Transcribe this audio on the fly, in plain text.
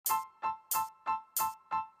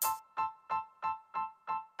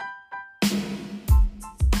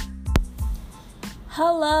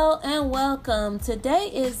Hello and welcome. Today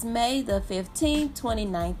is May the 15th,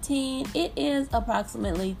 2019. It is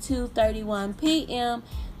approximately 2:31 p.m.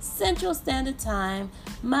 Central Standard Time.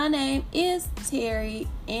 My name is Terry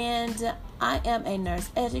and I am a nurse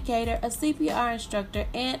educator, a CPR instructor,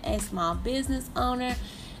 and a small business owner.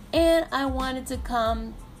 And I wanted to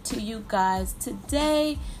come to you guys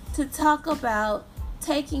today to talk about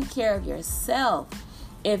taking care of yourself.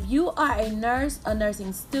 If you are a nurse, a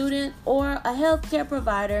nursing student, or a healthcare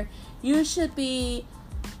provider, you should be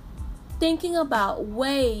thinking about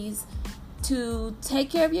ways to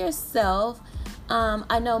take care of yourself.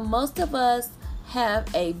 I know most of us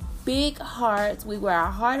have a big heart. We wear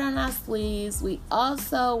our heart on our sleeves. We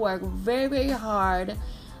also work very, very hard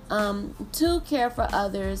to care for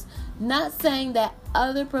others. Not saying that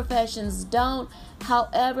other professions don't.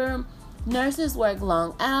 However, nurses work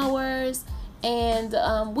long hours. And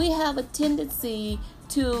we have a tendency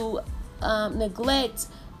to neglect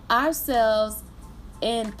ourselves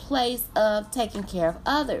in place of taking care of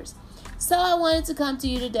others. So I wanted to come to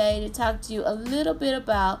you today to talk to you a little bit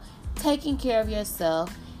about taking care of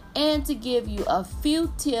yourself and to give you a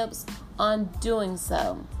few tips on doing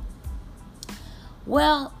so.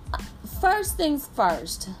 Well, first things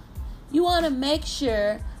first, you want to make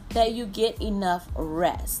sure that you get enough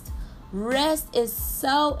rest. Rest is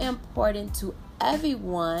so important to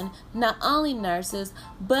everyone, not only nurses,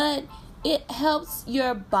 but it helps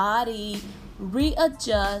your body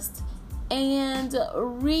readjust and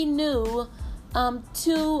renew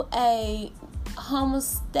to a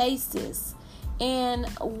homeostasis. And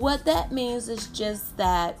what that means is just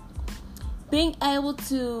that being able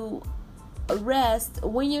to rest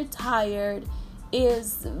when you're tired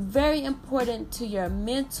is very important to your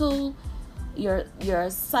mental, your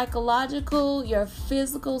psychological, your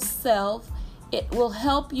physical self. It will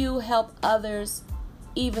help you help others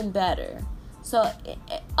even better. So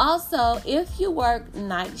also, if you work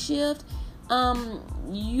night shift,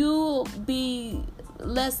 you'll be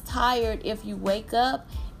less tired if you wake up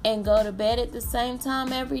and go to bed at the same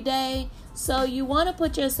time every day. So you want to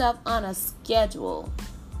put yourself on a schedule.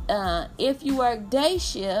 If you work day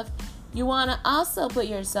shift, you want to also put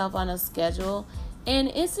yourself on a schedule. And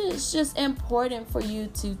it's just important for you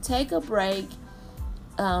to take a break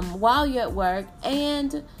while you're at work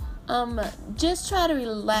and just try to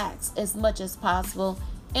relax as much as possible.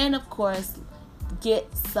 And, of course,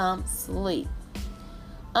 get some sleep.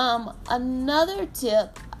 Another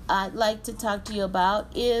tip I'd like to talk to you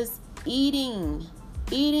about is eating.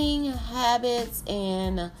 Eating habits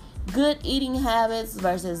and good eating habits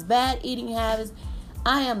versus bad eating habits.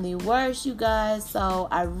 I am the worst, you guys, so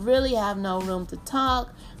I really have no room to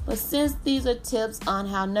talk. But since these are tips on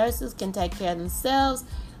how nurses can take care of themselves,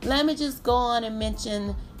 let me just go on and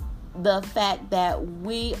mention the fact that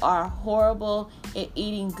we are horrible at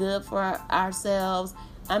eating good for ourselves.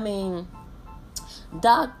 I mean,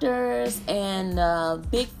 doctors and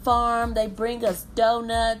Big Farm, they bring us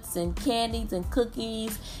donuts and candies and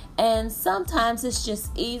cookies. And sometimes it's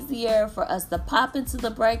just easier for us to pop into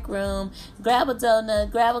the break room, grab a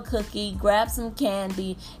donut, grab a cookie, grab some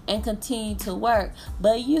candy, and continue to work.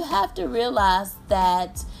 But you have to realize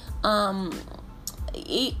that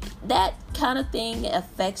that kind of thing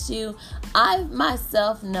affects you. I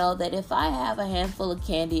myself know that if I have a handful of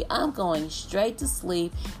candy, I'm going straight to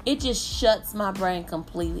sleep. It just shuts my brain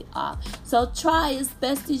completely off. So try as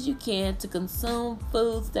best as you can to consume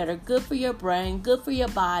foods that are good for your brain, good for your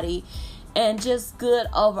body, and just good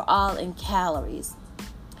overall in calories.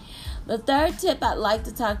 The third tip I'd like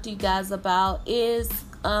to talk to you guys about is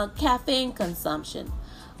caffeine consumption.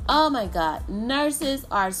 Oh my God, nurses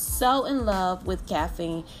are so in love with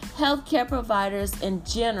caffeine. Healthcare providers in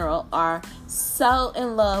general are so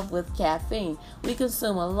in love with caffeine. We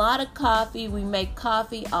consume a lot of coffee. We make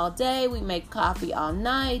coffee all day. We make coffee all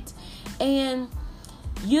night. And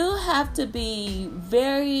you have to be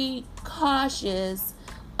very cautious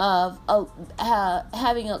of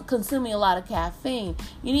consuming a lot of caffeine.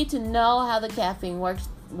 You need to know how the caffeine works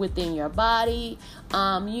within your body.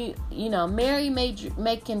 You know, Mary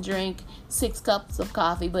can drink 6 cups of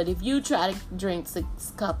coffee, but if you try to drink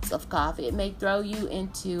 6 cups of coffee, it may throw you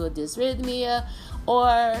into a dysrhythmia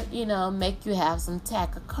or, make you have some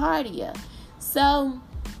tachycardia. So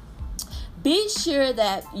be sure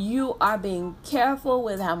that you are being careful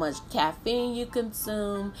with how much caffeine you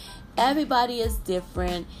consume. Everybody is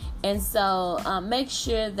different, and so make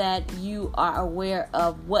sure that you are aware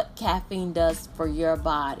of what caffeine does for your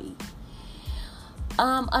body.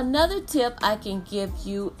 Another tip I can give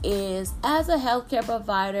you is, as a healthcare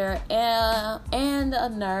provider and a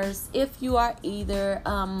nurse, if you are either,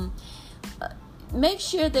 make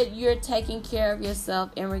sure that you're taking care of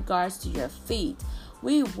yourself in regards to your feet.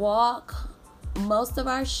 We walk most of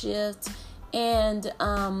our shifts, and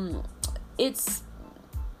it's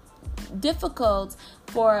difficult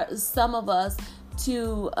for some of us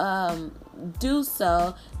to do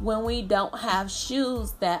so when we don't have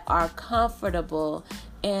shoes that are comfortable,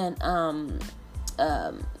 and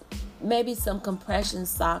maybe some compression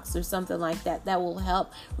socks or something like that will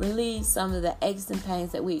help relieve some of the aches and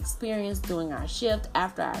pains that we experience during our shift,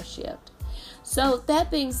 after our shift. So that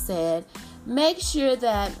being said, make sure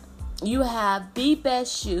that you have the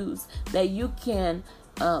best shoes that you can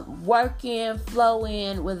work in, flow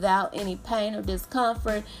in without any pain or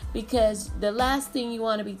discomfort, because the last thing you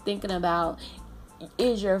want to be thinking about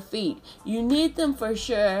is your feet. You need them for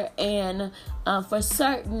sure, and for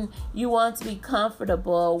certain you want to be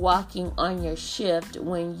comfortable walking on your shift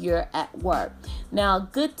when you're at work. Now, a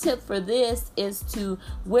good tip for this is to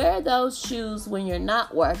wear those shoes when you're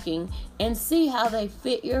not working and see how they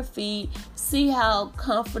fit your feet, see how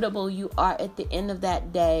comfortable you are at the end of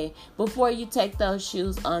that day before you take those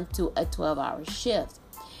shoes onto a 12-hour shift.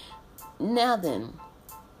 Now then,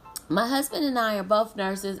 my husband and I are both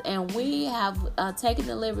nurses, and we have taken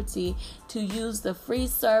the liberty to use the free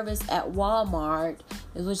service at Walmart,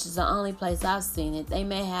 which is the only place I've seen it. They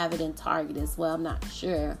may have it in Target as well, I'm not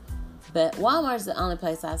sure. But Walmart is the only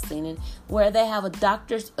place I've seen it, where they have a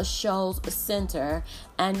Dr. Scholl's center,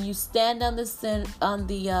 and you stand on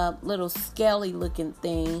the little scaly looking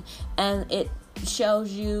thing, and it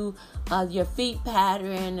shows you your feet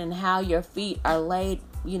pattern and how your feet are laid,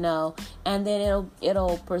 and then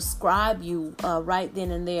it'll prescribe you right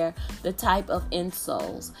then and there the type of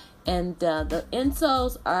insoles. And the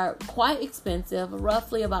insoles are quite expensive,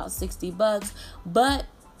 roughly about $60, but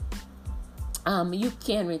you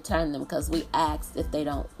can return them because we asked if they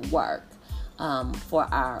don't work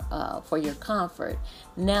for your comfort.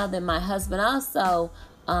 Now then, my husband also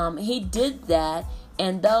he did that,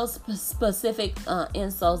 and those specific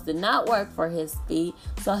insoles did not work for his feet,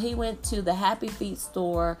 so he went to the Happy Feet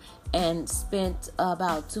store and spent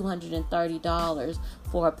about $230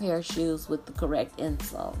 for a pair of shoes with the correct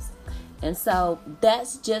insoles. And so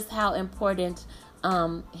that's just how important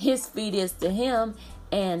his feet is to him.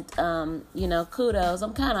 And, kudos.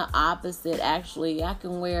 I'm kind of opposite, actually. I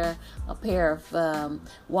can wear a pair of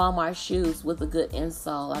Walmart shoes with a good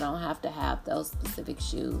insole. I don't have to have those specific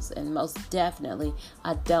shoes. And most definitely,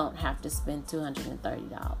 I don't have to spend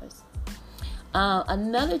 $230.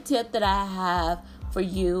 Another tip that I have for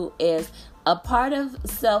you is a part of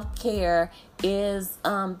self-care is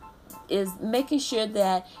making sure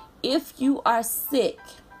that if you are sick,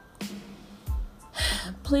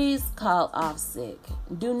 please call off sick.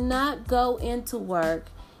 Do not go into work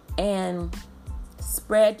and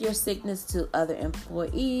spread your sickness to other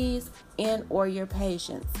employees and or your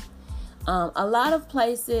patients. A lot of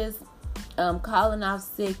places, calling off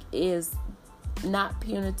sick is not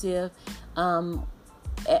punitive.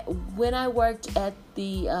 When I worked at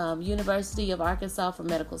the University of Arkansas for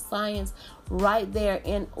Medical Science, right there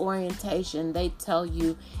in orientation, they tell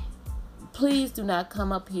you, please do not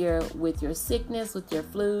come up here with your sickness, with your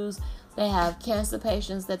flus. They have cancer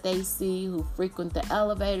patients that they see who frequent the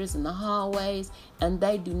elevators and the hallways, and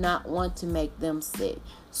they do not want to make them sick.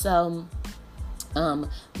 So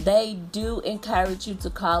they do encourage you to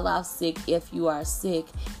call off sick if you are sick.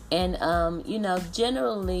 And,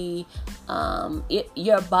 generally,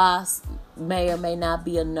 your boss may or may not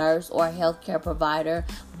be a nurse or a healthcare provider,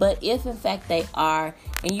 but if in fact they are,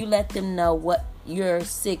 and you let them know what you're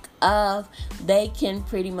sick of, they can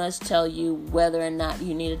pretty much tell you whether or not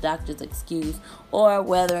you need a doctor's excuse or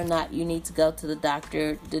whether or not you need to go to the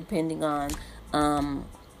doctor, depending on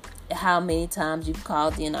how many times you've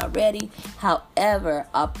called in already. However,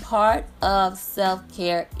 a part of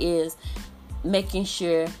self-care is making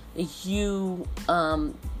sure that you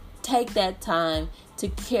take that time to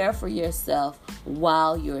care for yourself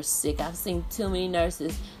while you're sick. I've seen too many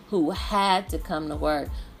nurses who had to come to work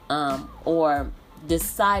or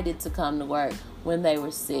decided to come to work when they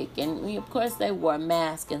were sick. And of course they wore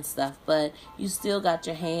masks and stuff, but you still got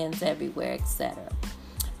your hands everywhere, etc.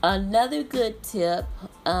 Another good tip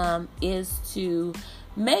is to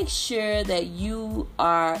make sure that you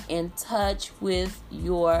are in touch with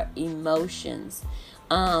your emotions.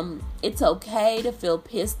 It's okay to feel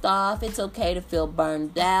pissed off. It's okay to feel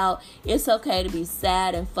burned out. It's okay to be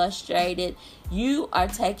sad and frustrated. You are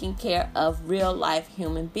taking care of real life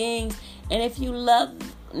human beings. And if you love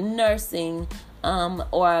nursing,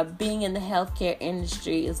 or being in the healthcare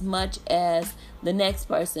industry as much as the next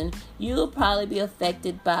person, you'll probably be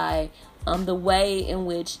affected by the way in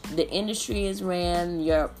which the industry is ran,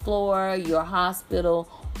 your floor, your hospital,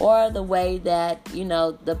 or the way that,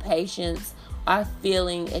 the patients are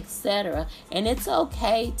feeling, etc. And it's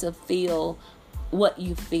okay to feel what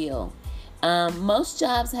you feel. Most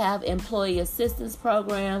jobs have employee assistance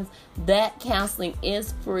programs. That counseling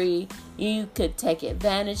is free. You could take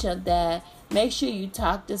advantage of that. Make sure you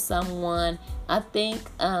talk to someone. I think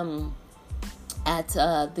at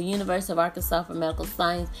the University of Arkansas for Medical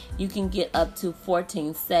Science, you can get up to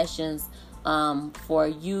 14 sessions for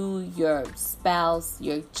you, your spouse,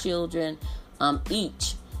 your children,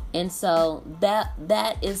 each. And so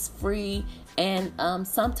that is free. And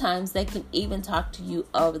sometimes they can even talk to you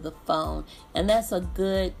over the phone. And that's a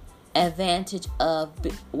good advantage of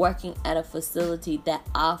working at a facility that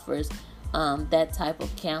offers that type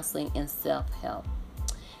of counseling and self-help.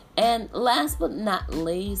 And last but not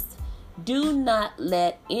least, do not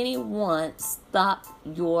let anyone stop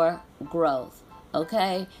your growth.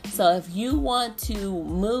 Okay, so if you want to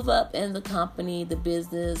move up in the company, the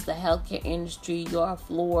business, the healthcare industry, your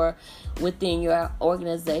floor within your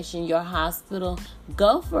organization, your hospital,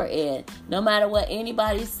 go for it. No matter what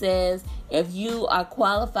anybody says, if you are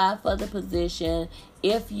qualified for the position,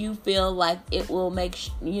 if you feel like it will make,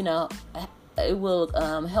 it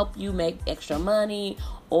will help you make extra money,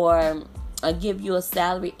 or give you a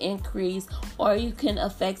salary increase, or you can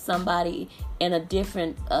affect somebody in a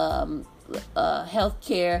different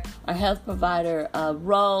healthcare or health provider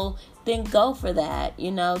role, then go for that.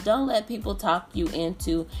 Don't let people talk you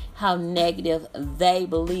into how negative they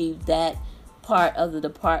believe that part of the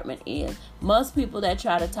department is. Most people that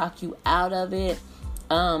try to talk you out of it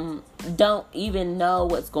don't even know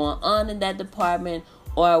what's going on in that department,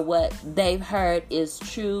 or what they've heard is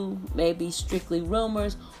true, maybe strictly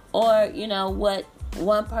rumors, or what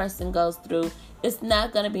one person goes through. It's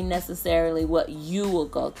not going to be necessarily what you will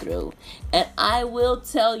go through. And I will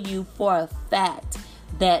tell you for a fact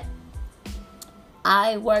that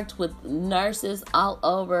I worked with nurses all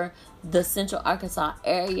over the Central Arkansas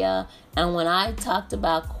area. And when I talked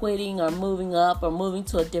about quitting or moving up or moving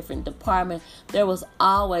to a different department, there was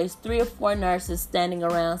always 3 or 4 nurses standing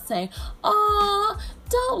around saying, "Oh,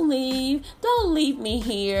 don't leave me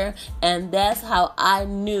here." And that's how I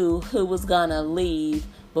knew who was going to leave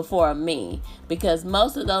before me, because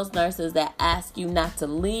most of those nurses that ask you not to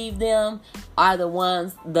leave them are the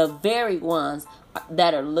very ones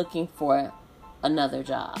that are looking for another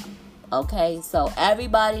job. Okay, so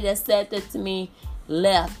everybody that said that to me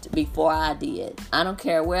left before I did. I don't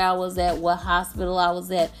care where I was at, what hospital I was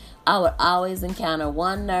at. I would always encounter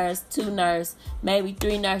 1 nurse, 2 nurses, maybe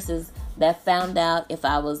 3 nurses that found out if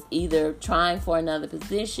I was either trying for another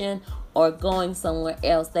position or going somewhere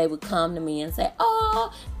else. They would come to me and say,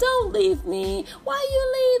 "Oh, don't leave me. Why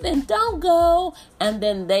you leaving? Don't go." And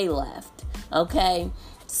then they left. Okay,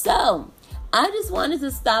 so I just wanted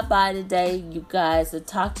to stop by today, you guys, to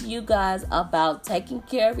talk to you guys about taking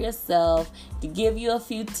care of yourself, to give you a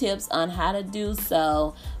few tips on how to do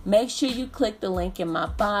so. Make sure you click the link in my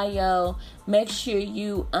bio. Make sure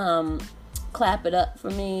you clap it up for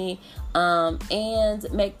me, and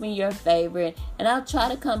make me your favorite. And I'll try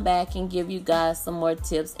to come back and give you guys some more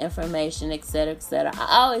tips, information, etc., etc.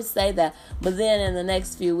 I always say that, but then in the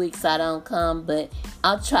next few weeks I don't come. But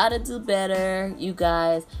I'll try to do better, you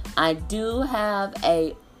guys. I do have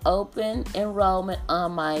a open enrollment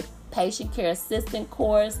on my patient care assistant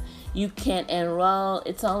course. You can enroll.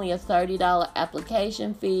 It's only a $30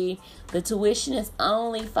 application fee. The tuition is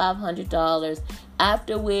only $500.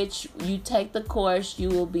 After which you take the course, you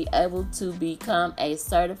will be able to become a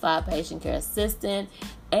certified patient care assistant,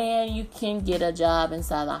 and you can get a job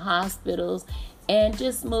inside the hospitals and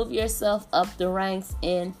just move yourself up the ranks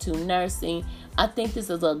into nursing. I think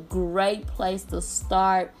this is a great place to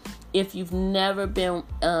start if you've never been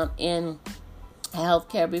in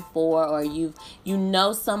healthcare before, or you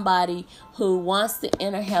know somebody who wants to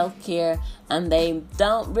enter healthcare and they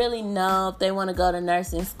don't really know if they want to go to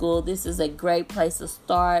nursing school. This is a great place to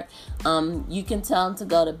start. You can tell them to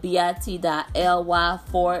go to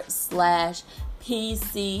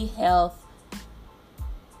bit.ly/PC Health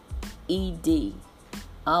ED,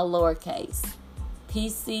 all lowercase.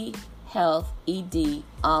 PC Health ED,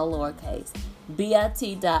 all lowercase.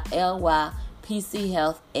 bit.ly PC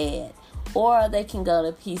Health Ed. Or they can go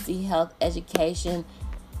to PC Health Education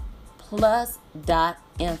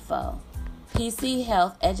Plus.info. PC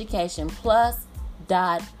Health Education Plus.info.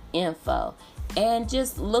 And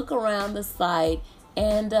just look around the site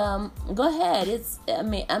And go ahead.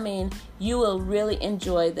 I mean, you will really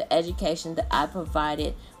enjoy the education that I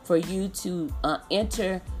provided for you to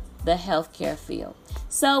enter the healthcare field.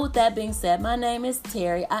 So with that being said, my name is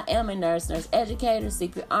Terry. I am a nurse educator,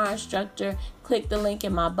 CPR instructor. Click the link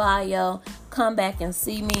in my bio. Come back and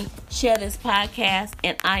see me. Share this podcast.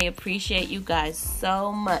 And I appreciate you guys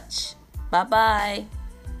so much. Bye-bye.